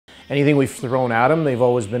anything we've thrown at them, they've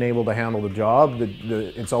always been able to handle the job.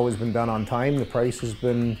 It's always been done on time. The price has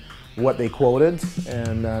been what they quoted,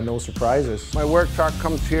 and no surprises. My work truck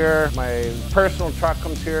comes here, my personal truck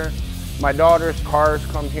comes here, my daughter's cars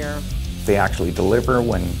come here. They actually deliver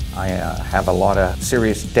when I have a lot of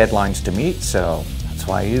serious deadlines to meet, so that's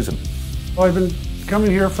why I use them. Well, I've been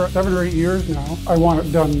coming here for 7 or 8 years now. I want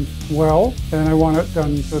it done well, and I want it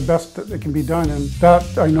done the best that it can be done, and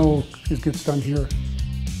that I know gets done here.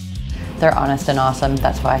 They're honest and awesome.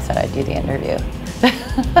 That's why I said I'd do the interview.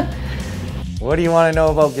 What do you want to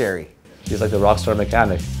know about Gary? He's like the rock star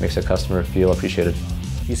mechanic, makes a customer feel appreciated.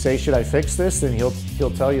 If you say, should I fix this, then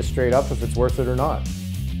he'll tell you straight up if it's worth it or not.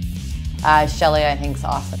 Shelly, I think, is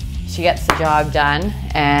awesome. She gets the job done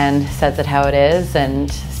and says it how it is,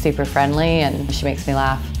 and super friendly, and she makes me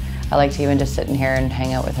laugh. I like to even just sit in here and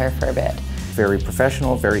hang out with her for a bit. Very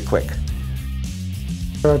professional, very quick.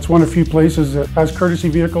 It's one of the few places that has courtesy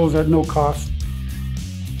vehicles at no cost.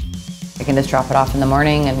 I can just drop it off in the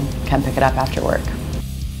morning and come pick it up after work.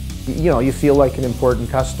 You know, you feel like an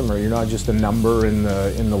important customer. You're not just a number in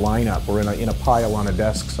the lineup or in a pile on a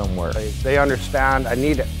desk somewhere. They understand I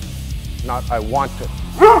need it, not I want it.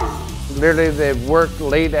 Literally, they've worked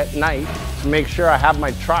late at night to make sure I have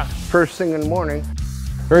my truck first thing in the morning.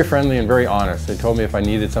 Very friendly and very honest. They told me if I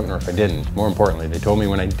needed something or if I didn't. More importantly, they told me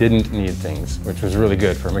when I didn't need things, which was really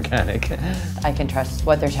good for a mechanic. I can trust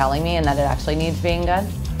what they're telling me and that it actually needs being done.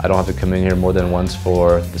 I don't have to come in here more than once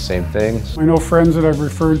for the same things. I know friends that I've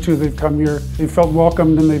referred to, they've come here, they felt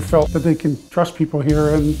welcomed, and they felt that they can trust people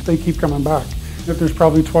here, and they keep coming back. That there's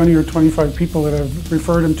probably 20 or 25 people that I've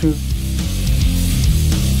referred them to.